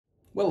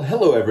Well,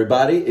 hello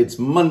everybody. It's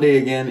Monday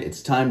again.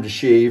 It's time to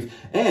shave.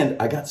 And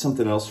I got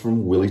something else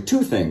from Willie.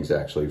 Two things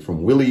actually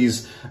from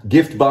Willie's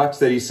gift box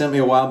that he sent me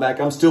a while back.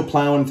 I'm still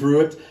plowing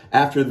through it.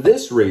 After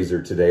this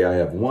razor today, I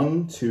have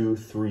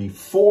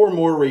 4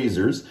 more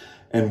razors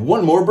and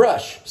one more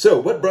brush. So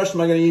what brush am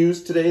I going to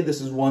use today?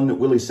 This is one that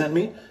Willie sent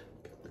me.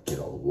 Get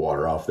all the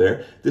water off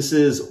there. This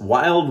is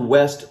Wild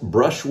West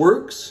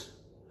Brushworks.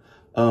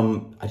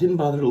 I didn't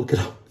bother to look it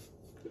up.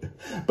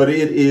 But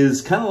it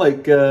is kind of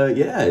like,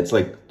 yeah, it's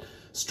like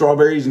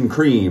strawberries and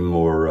cream,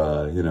 or,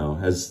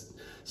 as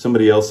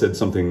somebody else said,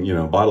 something,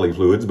 bodily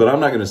fluids, but I'm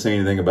not going to say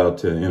anything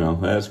about,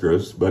 that's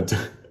gross. But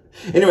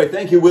anyway,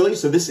 thank you, Willie.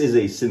 So this is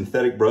a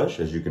synthetic brush,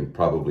 as you can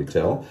probably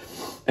tell.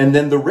 And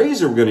then the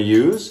razor we're going to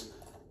use,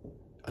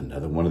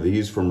 another one of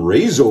these from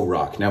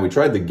Razorock. Now, we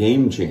tried the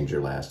Game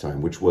Changer last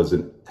time, which was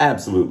an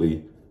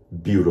absolutely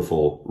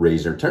beautiful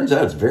razor. Turns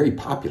out it's very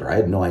popular. I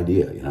had no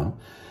idea,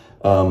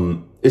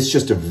 It's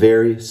just a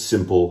very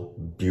simple,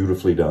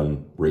 beautifully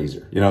done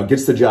razor. It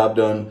gets the job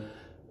done.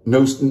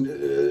 No,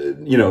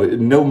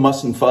 no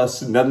muss and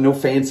fuss, no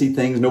fancy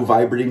things, no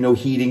vibrating, no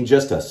heating,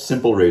 just a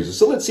simple razor.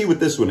 So let's see what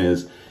this one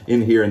is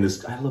in here in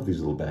this. I love these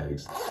little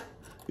bags.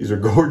 These are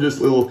gorgeous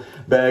little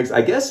bags.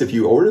 I guess if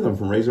you order them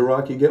from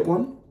Razorock, you get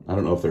one. I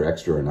don't know if they're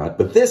extra or not,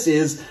 but this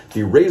is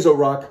the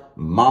Razorock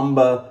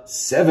Mamba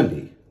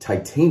 70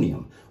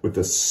 titanium with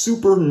the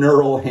super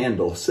knurl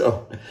handle.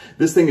 So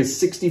this thing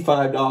is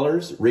 $65,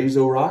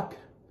 Razorock.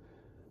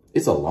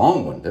 It's a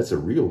long one. That's a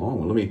real long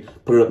one. Let me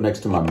put it up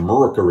next to my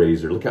Murica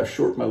razor. Look how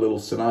short my little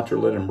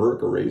Sinatra Lennon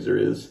Murica razor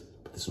is.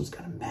 But this one's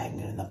got a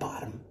magnet in the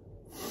bottom.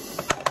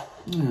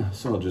 Yeah,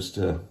 so I'll just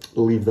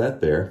leave that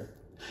there.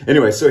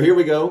 Anyway, so here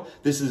we go.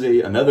 This is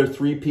another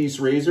 3-piece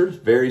razor.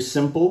 Very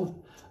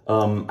simple.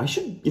 I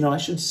should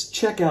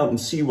check out and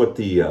see what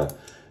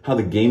how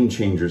the Game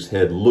Changer's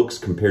head looks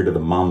compared to the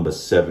Mamba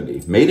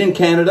 70. Made in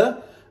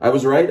Canada. I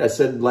was right. I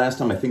said last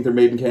time I think they're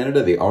made in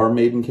Canada. They are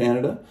made in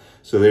Canada.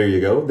 So there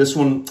you go. This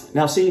one,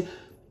 now see,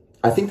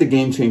 I think the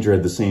Game Changer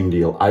had the same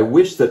deal. I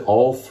wish that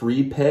all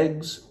 3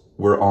 pegs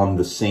were on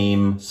the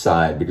same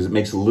side because it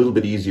makes it a little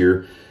bit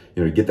easier,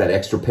 to get that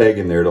extra peg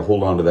in there to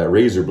hold on to that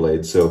razor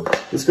blade. So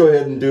let's go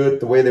ahead and do it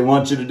the way they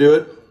want you to do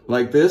it,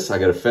 like this. I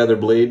got a feather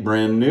blade,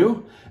 brand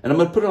new, and I'm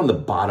going to put it on the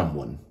bottom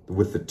one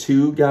with the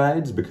 2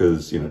 guides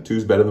because,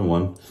 2's better than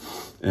 1.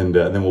 And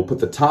then we'll put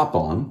the top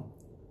on.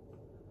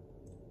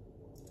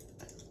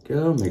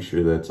 Go, make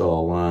sure that's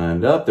all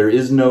lined up. There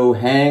is no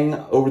hang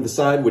over the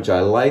side, which I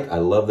like. I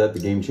love that. The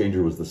Game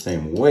Changer was the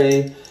same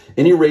way.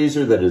 Any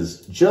razor that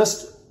is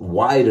just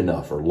wide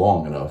enough or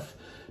long enough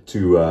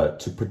to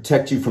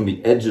protect you from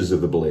the edges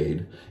of the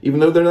blade, even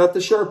though they're not the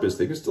sharpest,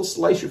 they can still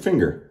slice your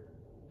finger.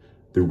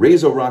 The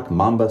Razorock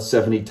Mamba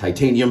 70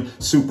 titanium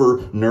super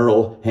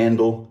knurl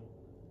handle.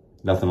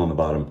 Nothing on the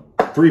bottom.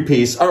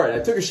 3-piece. All right, I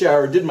took a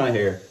shower, did my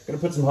hair. Gonna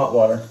put some hot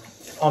water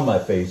on my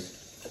face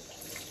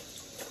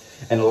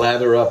and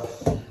lather up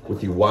with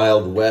the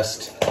Wild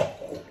West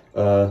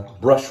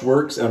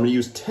Brushworks. And I'm gonna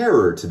use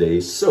Terror today,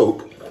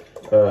 soap.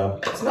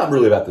 It's not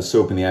really about the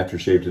soap in the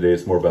aftershave today.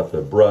 It's more about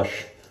the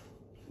brush.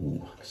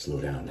 Ooh, slow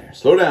down there.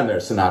 Slow down there,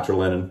 Sinatra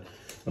Lennon.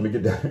 Let me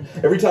get down.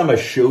 Every time I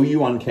show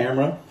you on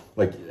camera,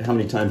 like how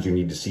many times you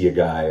need to see a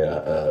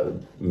guy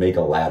make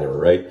a lather,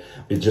 right?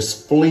 It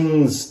just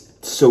flings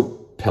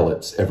soap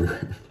pellets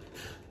everywhere.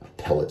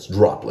 Pellets,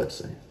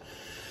 droplets.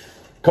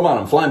 Come on,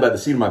 I'm flying by the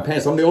seat of my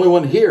pants. I'm the only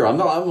one here. I'm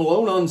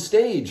alone on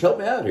stage. Help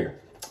me out here.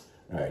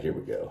 All right, here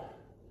we go.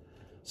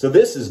 So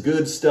this is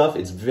good stuff.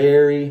 It's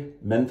very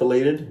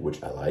mentholated,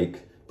 which I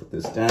like. Put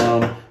this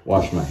down,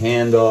 wash my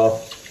hand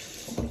off.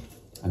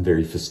 I'm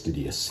very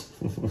fastidious.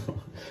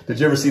 Did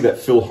you ever see that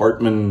Phil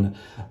Hartman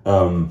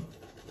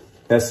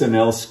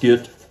SNL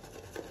skit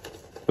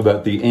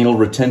about the anal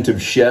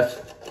retentive chef?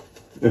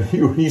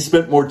 He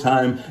spent more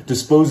time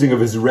disposing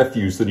of his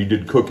refuse than he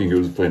did cooking. It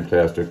was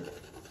fantastic.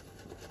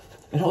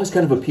 It always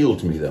kind of appealed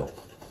to me, though.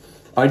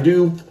 I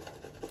do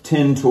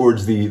tend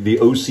towards the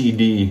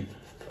OCD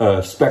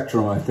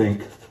spectrum, I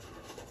think.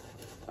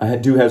 I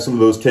do have some of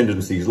those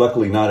tendencies.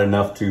 Luckily, not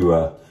enough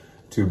to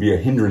be a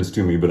hindrance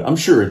to me, but I'm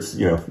sure it's,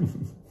 yeah,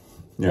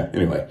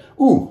 anyway.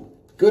 Ooh,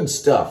 good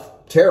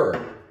stuff.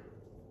 Terror.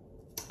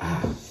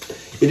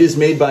 It is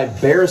made by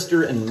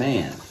Barrister and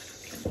Mann.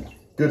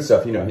 Good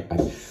stuff,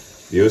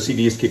 the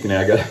OCD is kicking in.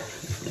 I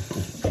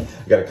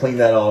gotta clean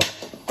that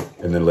off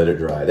and then let it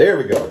dry. There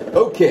we go.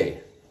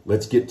 Okay,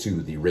 let's get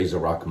to the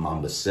Razorock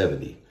Mamba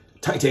 70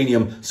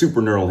 titanium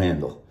super knurl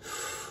handle.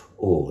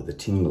 Oh, the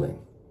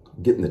tingling.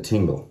 I'm getting the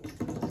tingle.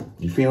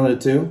 You feeling it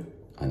too?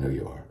 I know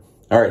you are.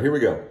 All right, here we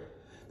go.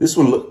 This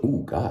one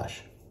ooh,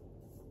 gosh.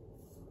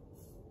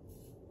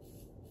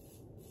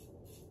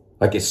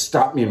 Like it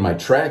stopped me in my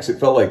tracks. It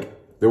felt like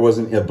there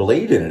wasn't a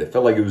blade in it. It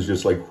felt like it was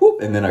just like, whoop,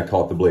 and then I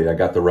caught the blade. I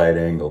got the right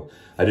angle.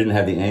 I didn't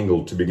have the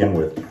angle to begin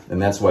with, and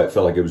that's why it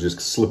felt like it was just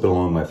slipping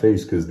along my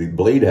face because the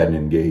blade hadn't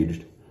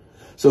engaged.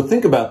 So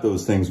think about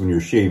those things when you're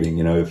shaving.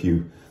 If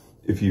you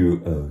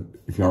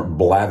aren't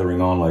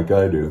blathering on like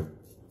I do,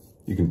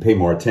 you can pay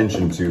more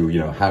attention to, you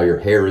know, how your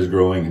hair is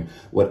growing and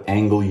what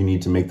angle you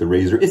need to make the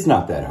razor. It's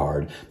not that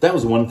hard. That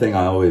was one thing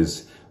I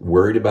always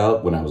worried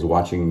about when I was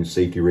watching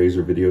safety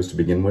razor videos to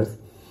begin with.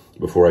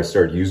 Before I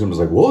started using them, I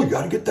was like, well, you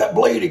got to get that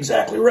blade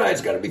exactly right.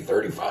 It's got to be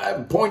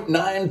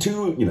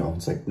 35.92. You know,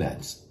 it's like, nah,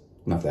 it's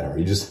not that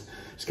hard. You just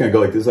kind of go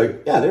like this,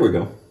 like, yeah, there we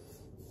go.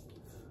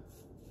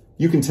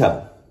 You can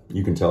tell.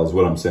 You can tell is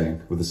what I'm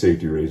saying with the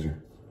safety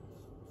razor.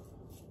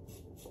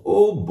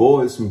 Oh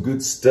boy, some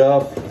good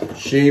stuff.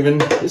 Shaving.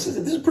 This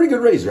is a pretty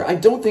good razor. I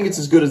don't think it's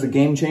as good as the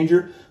Game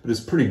Changer, but it's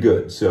pretty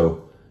good.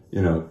 So,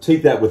 you know,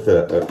 take that with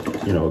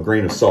a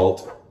grain of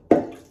salt.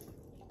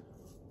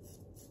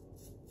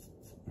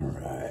 All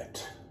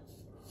right.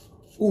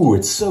 Ooh,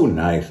 it's so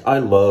nice. I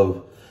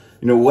love,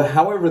 you know,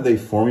 however they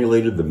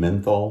formulated the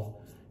menthol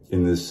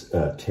in this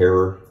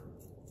Terror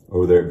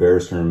over there at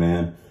Verisner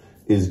Man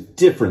is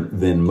different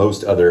than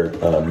most other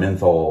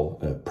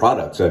menthol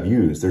products I've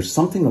used. There's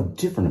something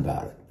different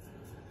about it.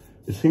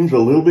 It seems a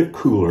little bit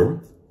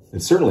cooler.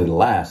 It certainly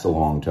lasts a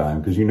long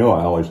time because, you know,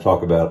 I always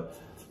talk about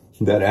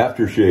that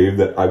aftershave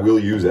that I will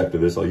use after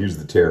this. I'll use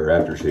the Terror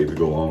aftershave to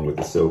go along with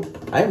the soap.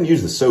 I haven't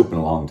used the soap in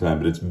a long time,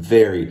 but it's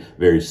very,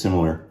 very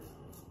similar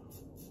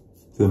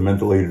to the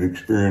mentholated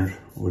experience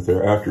with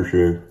their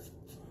aftershave.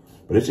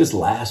 But it just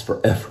lasts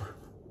forever.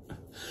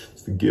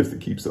 It's the gift that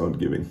keeps on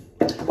giving.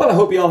 Well, I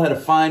hope you all had a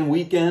fine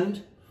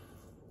weekend.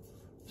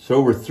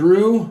 So we're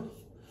through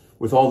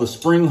with all the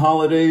spring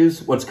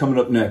holidays. What's coming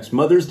up next?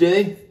 Mother's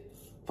Day?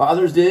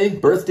 Father's Day?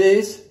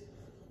 Birthdays?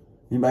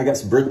 Anybody got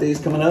some birthdays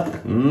coming up?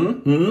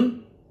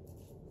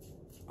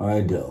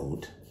 I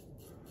don't.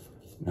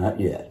 Not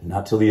yet.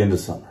 Not till the end of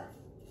summer.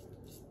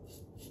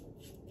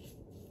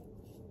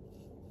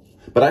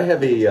 But I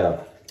have a,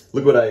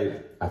 look what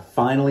I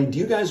finally, do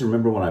you guys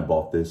remember when I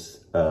bought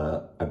this?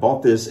 I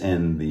bought this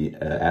and the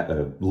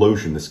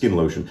lotion, the skin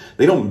lotion.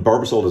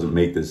 Barbasol doesn't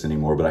make this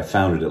anymore, but I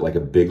found it at like a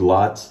Big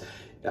Lots.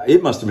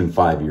 It must have been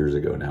 5 years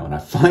ago now, and I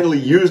finally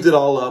used it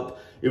all up.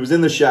 It was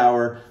in the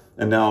shower,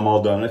 and now I'm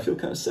all done. I feel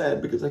kind of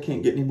sad because I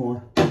can't get any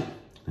more.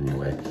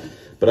 Anyway,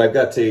 but I've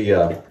got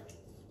a,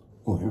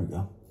 oh, here we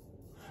go.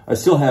 I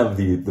still have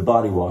the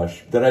body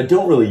wash that I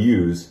don't really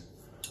use.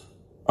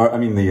 I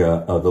mean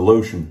the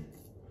lotion,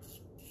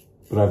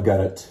 but I've got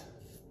it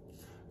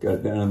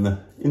down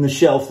in the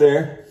shelf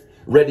there,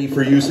 ready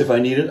for use if I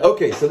need it.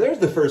 Okay, so there's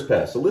the first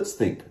pass. So let's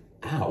think.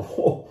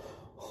 Ow!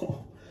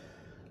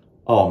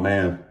 Oh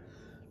man,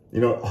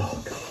 you know.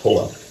 Oh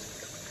God,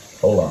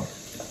 hold on.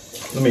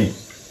 Let me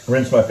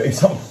rinse my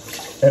face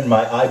and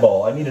my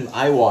eyeball. I need an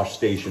eye wash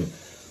station.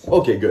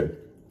 Okay, good.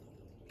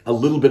 A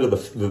little bit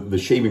of the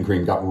shaving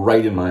cream got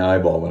right in my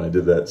eyeball when I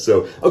did that.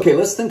 So, okay,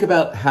 let's think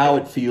about how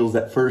it feels,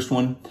 that first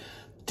one.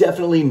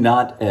 Definitely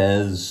not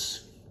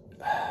as,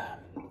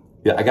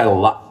 yeah, I got a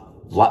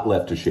lot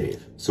left to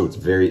shave. So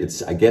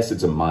I guess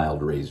it's a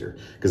mild razor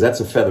because that's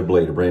a feather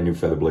blade, a brand new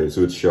feather blade.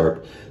 So it's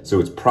sharp. So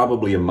it's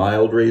probably a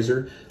mild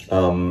razor.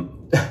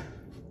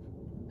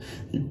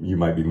 You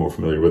might be more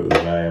familiar with it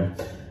than I am,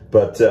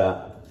 but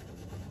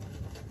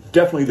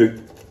definitely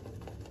the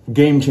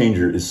Game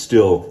Changer is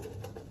still,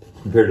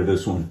 compared to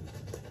this one,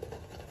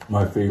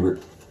 my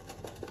favorite.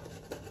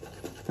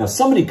 Now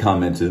somebody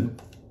commented,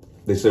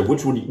 they said,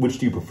 which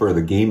do you prefer,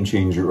 the Game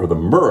Changer or the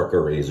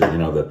Murica razor? You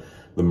know, the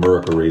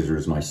Murica razor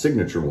is my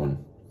signature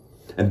one.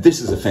 And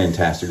this is a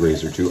fantastic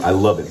razor too. I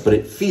love it, but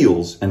it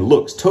feels and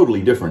looks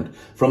totally different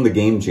from the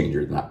Game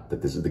Changer. Not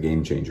that this is the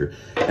Game Changer.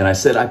 And I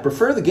said, I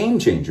prefer the Game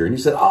Changer. And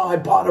you said, oh, I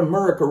bought a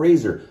Murica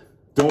razor.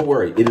 Don't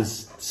worry, it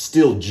is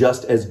still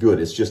just as good.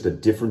 It's just a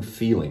different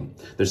feeling.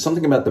 There's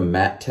something about the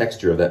matte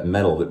texture of that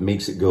metal that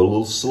makes it go a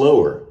little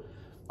slower,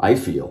 I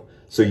feel.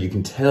 So you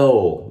can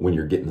tell when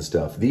you're getting the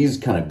stuff. These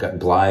kind of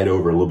glide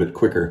over a little bit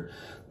quicker.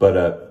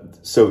 But,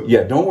 so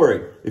yeah, don't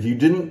worry. If you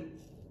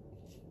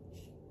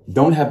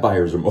don't have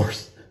buyer's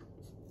remorse.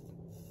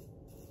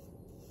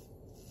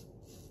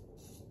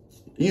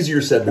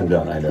 Easier said than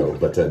done, I know.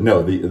 But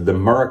no, the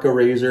Murica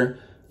razor,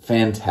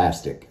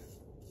 fantastic.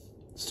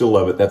 Still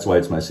love it. That's why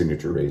it's my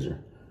signature razor.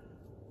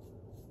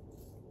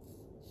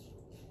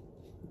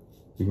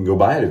 You can go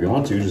buy it if you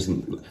want to. Just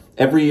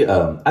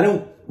I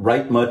don't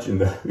write much in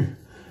the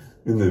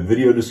in the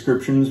video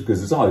descriptions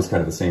because it's always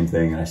kind of the same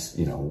thing. And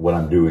you know, what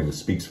I'm doing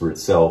speaks for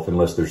itself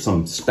unless there's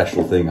some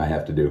special thing I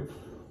have to do.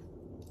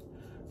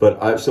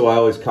 But so I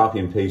always copy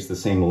and paste the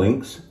same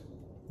links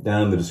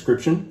down in the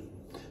description.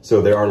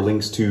 So there are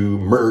links to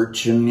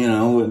merch and, you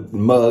know,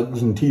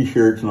 mugs and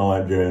t-shirts and all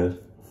that jazz.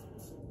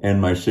 And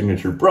my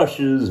signature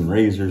brushes and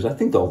razors. I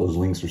think all those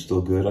links are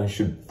still good. I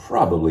should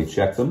probably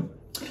check them.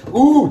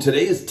 Ooh,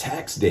 today is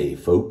tax day,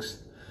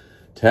 folks.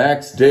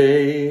 Tax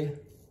day.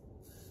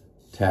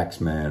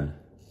 Tax man.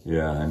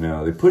 Yeah, I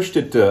know. They pushed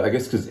it, I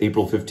guess because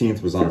April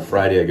 15th was on a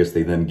Friday. I guess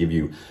they then give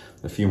you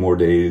a few more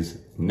days.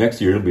 Next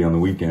year it'll be on the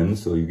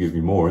weekends, so you give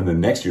you more. And then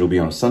next year it'll be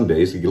on a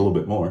Sunday, so you get a little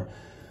bit more.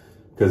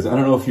 Because I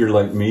don't know if you're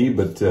like me,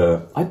 but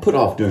I put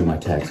off doing my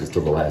taxes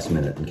till the last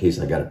minute in case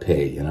I got to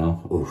pay, you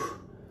know? Oof.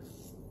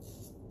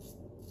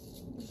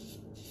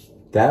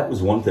 That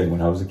was one thing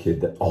when I was a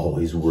kid that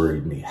always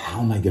worried me. How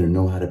am I going to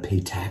know how to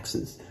pay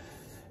taxes?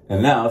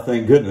 And now,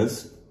 thank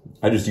goodness,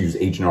 I just use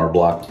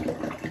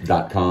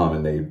hnrblock.com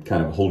and they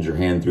kind of hold your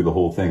hand through the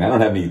whole thing. I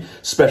don't have any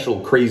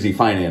special crazy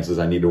finances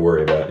I need to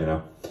worry about, you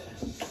know.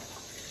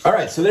 All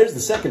right, so there's the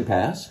second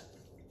pass.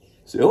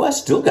 So, I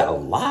still got a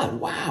lot.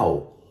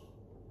 Wow.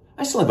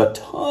 I still have a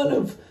ton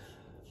of...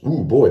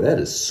 Ooh, boy, that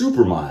is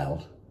super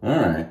mild. All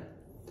right.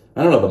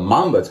 I don't know, the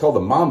Mamba. It's called the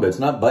Mamba. It's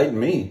not biting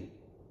me.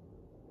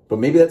 But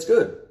maybe that's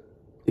good.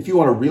 If you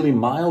want a really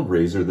mild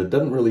razor that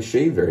doesn't really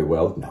shave very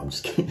well... No, I'm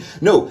just kidding.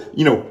 No,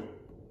 you know,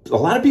 a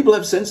lot of people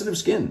have sensitive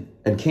skin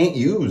and can't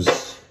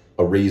use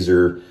a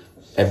razor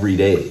every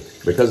day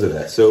because of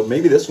that. So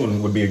maybe this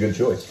one would be a good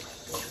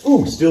choice.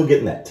 Ooh, still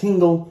getting that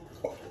tingle.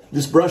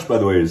 This brush, by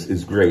the way,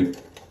 is great.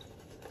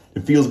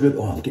 It feels good.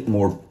 Oh, I'm getting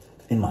more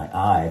in my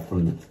eye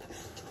from the...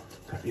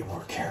 Gotta be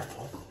more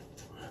careful.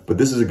 But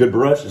this is a good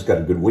brush. It's got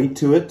a good weight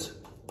to it.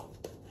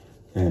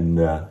 And,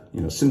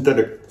 you know,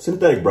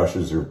 synthetic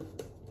brushes are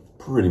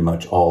pretty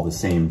much all the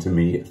same to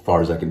me as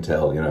far as I can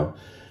tell, you know.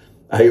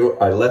 I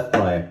left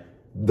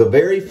the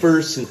very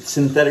first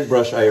synthetic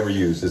brush I ever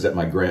used is at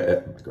my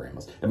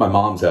grandma's, at my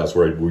mom's house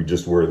where we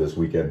just were this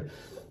weekend.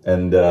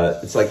 And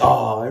it's like,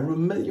 oh, I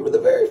remember you were the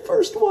very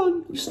first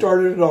one. You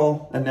started it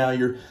all. And now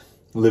you're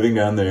living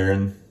down there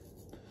in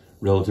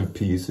relative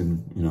peace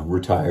and, you know,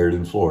 retired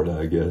in Florida,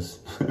 I guess.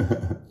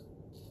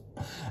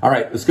 All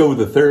right, let's go with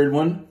the third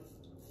one.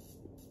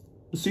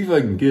 Let's see if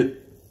I can get...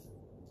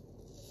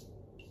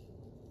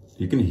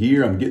 You can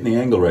hear, I'm getting the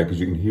angle right because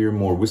you can hear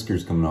more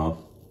whiskers coming off.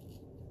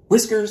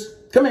 Whiskers,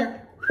 come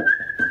here.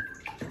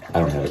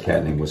 I don't have a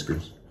cat named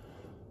Whiskers.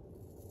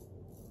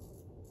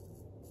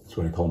 That's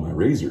what I call my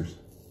razors.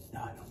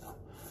 No, I don't know.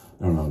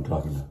 I don't know what I'm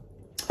talking about.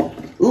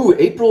 Ooh,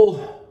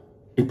 April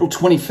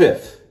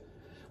 25th.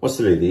 What's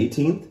today, the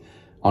 18th?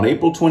 On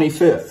April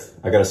 25th,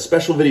 I got a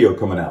special video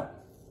coming out.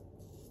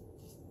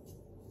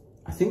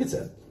 I think it's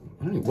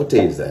what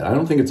day is that? I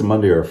don't think it's a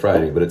Monday or a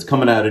Friday, but it's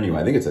coming out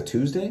anyway. I think it's a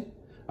Tuesday?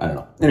 I don't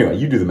know. Anyway,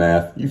 you do the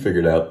math. You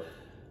figure it out.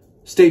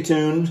 Stay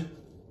tuned.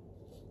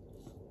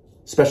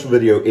 Special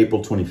video,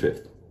 April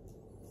 25th.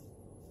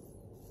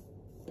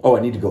 Oh, I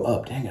need to go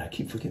up. Dang it, I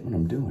keep forgetting what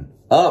I'm doing.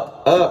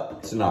 Up,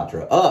 up,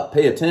 Sinatra. Up,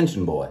 pay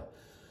attention, boy.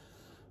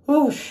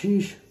 Oh,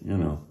 sheesh. You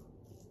know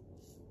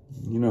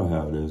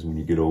how it is when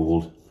you get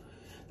old.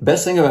 The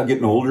best thing about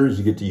getting older is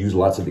you get to use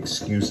lots of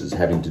excuses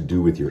having to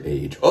do with your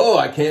age. Oh,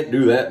 I can't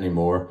do that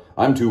anymore.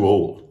 I'm too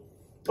old.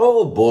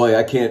 Oh boy,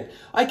 I can't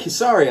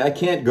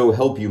go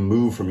help you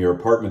move from your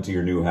apartment to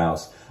your new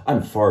house.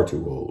 I'm far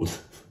too old.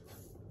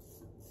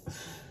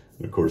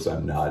 Of course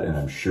I'm not, and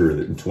I'm sure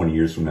that in 20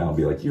 years from now I'll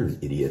be like, you're an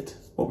idiot.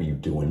 What were you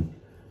doing?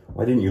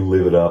 Why didn't you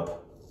live it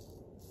up?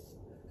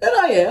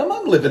 And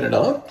I'm living it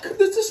up. Is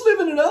this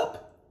living it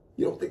up?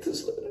 You don't think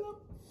this is living it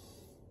up?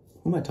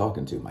 Who am I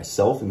talking to?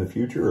 Myself in the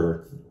future,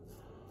 or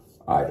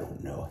I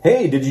don't know.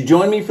 Hey, did you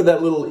join me for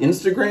that little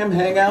Instagram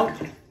hangout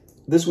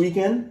this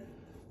weekend?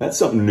 That's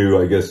something new,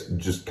 I guess,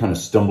 just kind of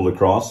stumbled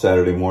across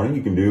Saturday morning.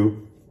 You can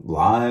do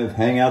live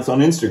hangouts on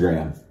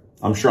Instagram.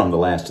 I'm sure I'm the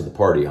last to the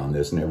party on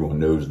this, and everyone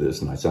knows this,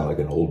 and I sound like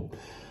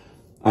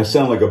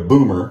a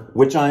boomer,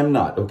 which I am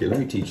not. Okay, let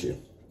me teach you.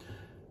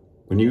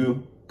 When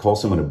you call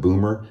someone a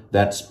boomer,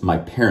 that's my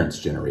parents'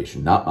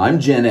 generation. I'm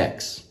Gen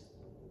X.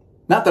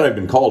 Not that I've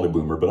been called a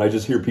boomer, but I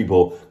just hear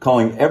people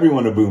calling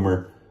everyone a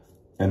boomer,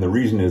 and the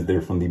reason is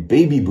they're from the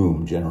baby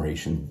boom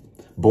generation,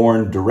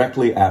 born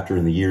directly after,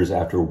 in the years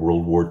after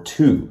World War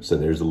II. So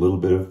there's a little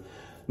bit of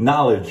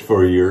knowledge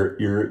for your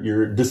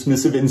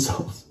dismissive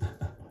insults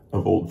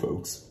of old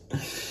folks.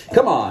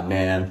 Come on,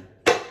 man.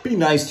 Be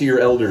nice to your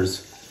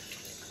elders.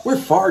 We're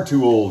far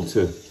too old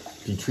to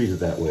be treated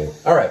that way.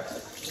 All right.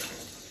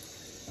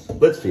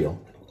 Let's feel.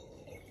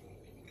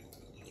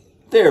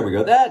 There we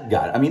go. That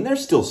got it. I mean,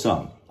 there's still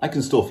some. I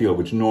can still feel it,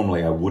 which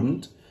normally I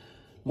wouldn't.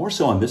 More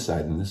so on this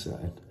side than this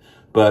side.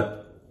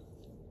 But,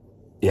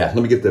 yeah,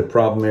 let me get the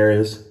problem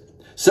areas.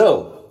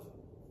 So,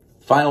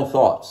 final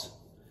thoughts.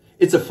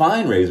 It's a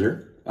fine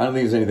razor. I don't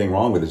think there's anything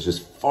wrong with it. It's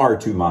just far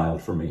too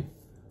mild for me.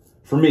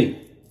 For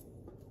me.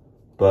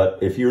 But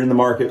if you're in the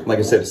market, like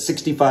I said,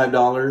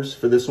 $65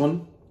 for this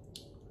one.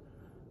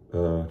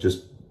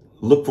 Just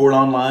look for it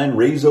online.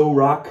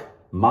 Razorock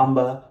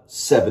Mamba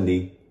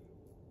 70.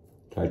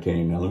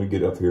 Titanium. Now let me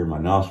get up here in my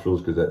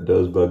nostrils because that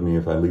does bug me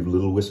if I leave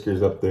little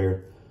whiskers up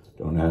there.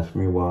 Don't ask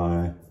me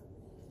why.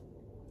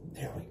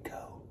 There we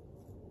go.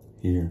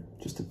 Here,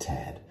 just a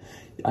tad.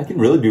 I can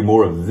really do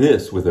more of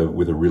this with a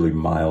really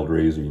mild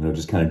razor, you know,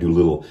 just kind of do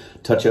little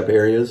touch-up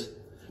areas.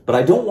 But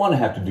I don't want to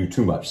have to do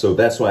too much, so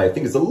that's why I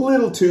think it's a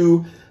little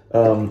too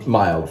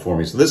mild for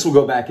me. So this will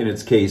go back in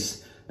its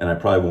case, and I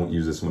probably won't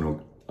use this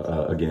one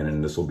again,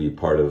 and this will be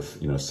part of,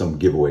 you know, some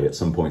giveaway at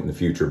some point in the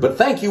future. But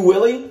thank you,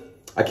 Willie.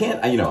 I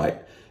can't,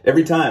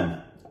 every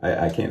time,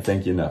 I can't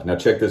thank you enough. Now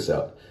check this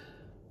out.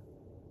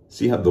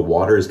 See how the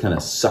water has kind of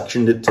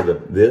suctioned it to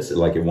this,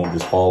 like it won't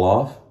just fall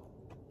off?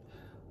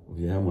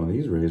 If you have one of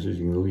these razors,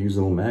 you can use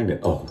a little magnet.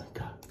 Oh my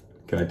God.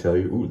 Can I tell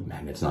you? Ooh, the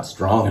magnet's not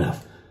strong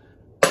enough.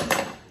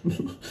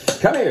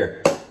 Come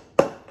here.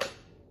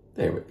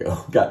 There we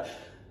go.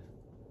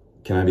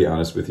 Can I be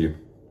honest with you?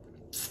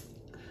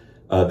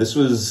 This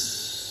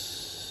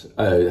was,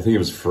 I think it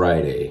was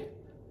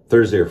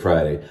Thursday or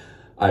Friday.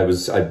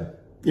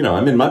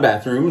 I'm in my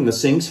bathroom and the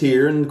sink's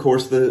here, and of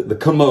course the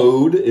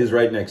commode is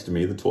right next to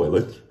me, the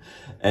toilet.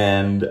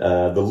 And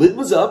the lid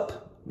was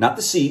up, not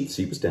the seat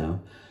was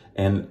down.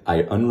 And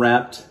I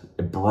unwrapped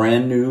a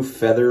brand new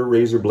feather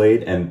razor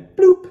blade and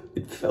bloop,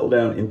 it fell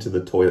down into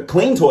the toilet.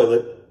 Clean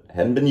toilet,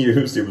 hadn't been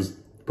used, it was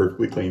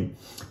perfectly clean.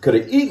 Could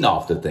have eaten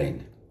off the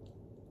thing.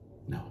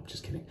 No, I'm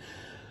just kidding.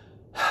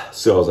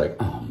 So I was like,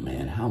 oh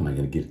man, how am I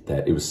gonna get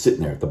that? It was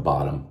sitting there at the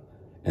bottom.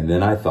 And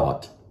then I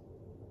thought,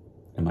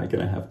 am I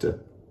gonna have to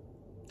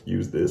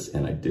use this?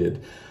 And I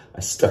did. I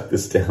stuck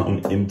this down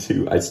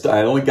into, I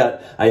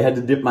had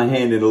to dip my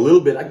hand in a little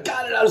bit. I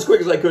got it out as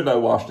quick as I could and I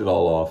washed it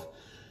all off.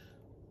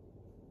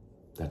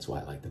 That's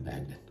why I like the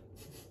magnet.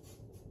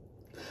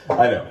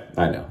 I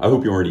know. I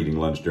hope you weren't eating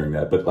lunch during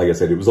that, but like I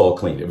said, it was all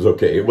clean. It was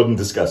okay. It wasn't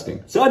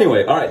disgusting. So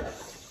anyway, all right,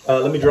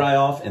 let me dry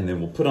off and then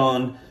we'll put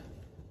on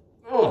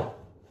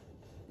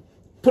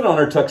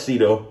our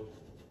tuxedo.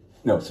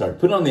 No, sorry,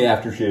 put on the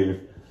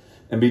aftershave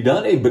and be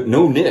done. Hey, but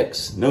no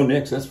nicks,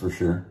 that's for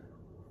sure.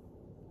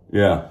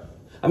 Yeah.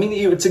 I mean,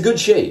 it's a good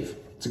shave.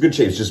 It's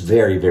just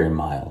very, very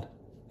mild.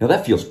 Now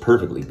that feels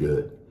perfectly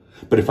good.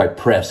 But if I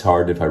press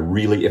hard, if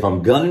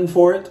I'm gunning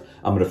for it,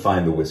 I'm going to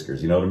find the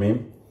whiskers. You know what I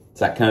mean?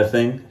 It's that kind of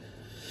thing.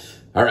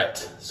 All right.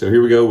 So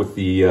here we go with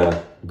the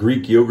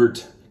Greek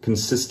yogurt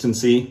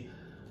consistency.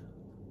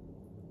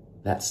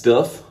 That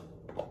stuff.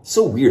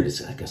 So weird.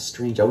 It's like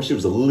I wish it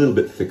was a little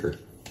bit thicker.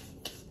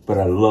 But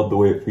I love the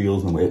way it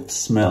feels and the way it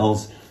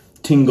smells.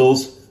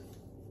 Tingles.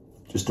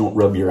 Just don't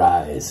rub your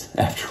eyes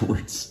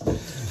afterwards.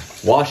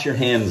 Wash your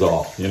hands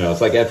off. You know,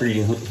 it's like after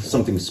you eat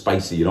something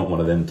spicy, you don't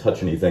want to then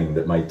touch anything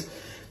that might,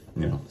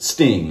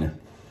 sting.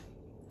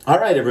 All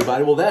right,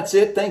 everybody. Well, that's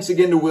it. Thanks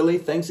again to Willie.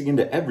 Thanks again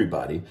to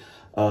everybody.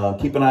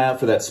 Keep an eye out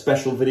for that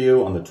special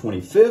video on the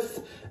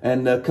 25th.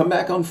 And come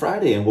back on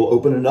Friday and we'll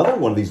open another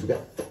one of these. We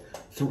got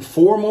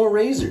 4 more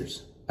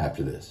razors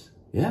after this.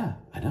 Yeah,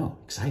 I know.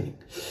 Exciting.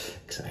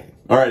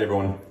 All right,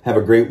 everyone. Have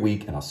a great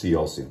week and I'll see you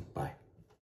all soon. Bye.